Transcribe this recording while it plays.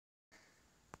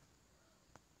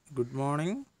Good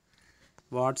morning.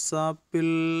 വാട്സാപ്പിൽ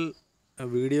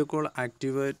video call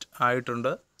activate ആയിട്ടുണ്ട്.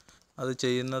 അത്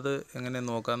ചെയ്യുന്നത്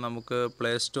എങ്ങനെയെന്ന് നോക്കാം. നമുക്ക്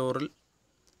പ്ലേ സ്റ്റോറിൽ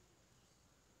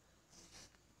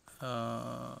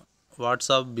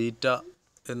വാട്സാപ്പ് ബീറ്റ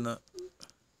എന്ന്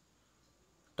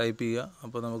ടൈപ്പ് ചെയ്യുക.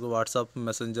 അപ്പോൾ നമുക്ക് വാട്സാപ്പ്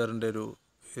മെസ്സഞ്ചറിൻ്റെ ഒരു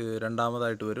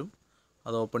രണ്ടാമതായിട്ട് വരും.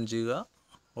 അത് ഓപ്പൺ ചെയ്യുക.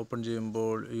 ഓപ്പൺ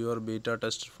ചെയ്യുമ്പോൾ your beta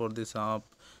test for this app.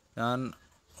 ഞാൻ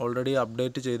ഓൾറെഡി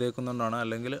അപ്ഡേറ്റ് ചെയ്തേക്കുന്നതുകൊണ്ടാണ്,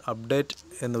 അല്ലെങ്കിൽ അപ്ഡേറ്റ്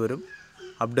എന്ന് വരും.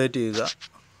 അപ്ഡേറ്റ് ചെയ്യുക.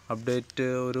 അപ്ഡേറ്റ്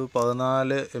ഒരു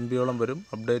 14 MB വരും.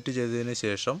 അപ്ഡേറ്റ് ചെയ്തതിന്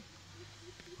ശേഷം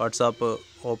വാട്സാപ്പ്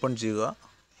ഓപ്പൺ ചെയ്യുക.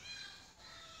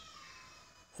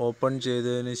 ഓപ്പൺ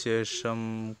ചെയ്തതിന് ശേഷം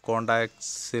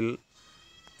കോണ്ടാക്ട്സിൽ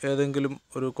ഏതെങ്കിലും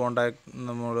ഒരു കോണ്ടാക്ട്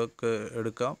നമ്മൾക്ക്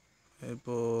എടുക്കാം.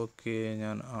 ഇപ്പോൾ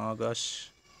ഞാൻ ആകാശ്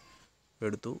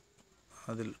എടുത്തു.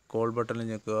 അതിൽ കോൾ ബട്ടണിൽ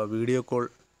ഞെക്കുക. വീഡിയോ കോൾ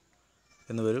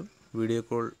എന്ന് വരും. വീഡിയോ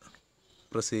കോൾ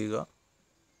പ്രസ് ചെയ്യുക.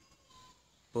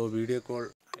 ഇപ്പോൾ video call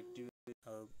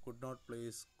activate. Could not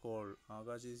place call.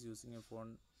 Akash is using A phone.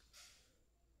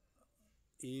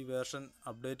 ഈ വേർഷൻ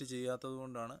അപ്ഡേറ്റ് ചെയ്യാത്തത്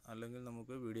കൊണ്ടാണ്. അല്ലെങ്കിൽ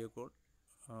നമുക്ക് വീഡിയോ കോൾ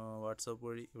വാട്സാപ്പ്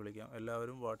വഴി വിളിക്കാം.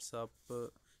 എല്ലാവരും വാട്സാപ്പ്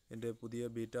എൻ്റെ പുതിയ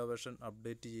ബീറ്റ വേർഷൻ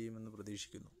അപ്ഡേറ്റ് ചെയ്യുമെന്ന്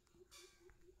പ്രതീക്ഷിക്കുന്നു.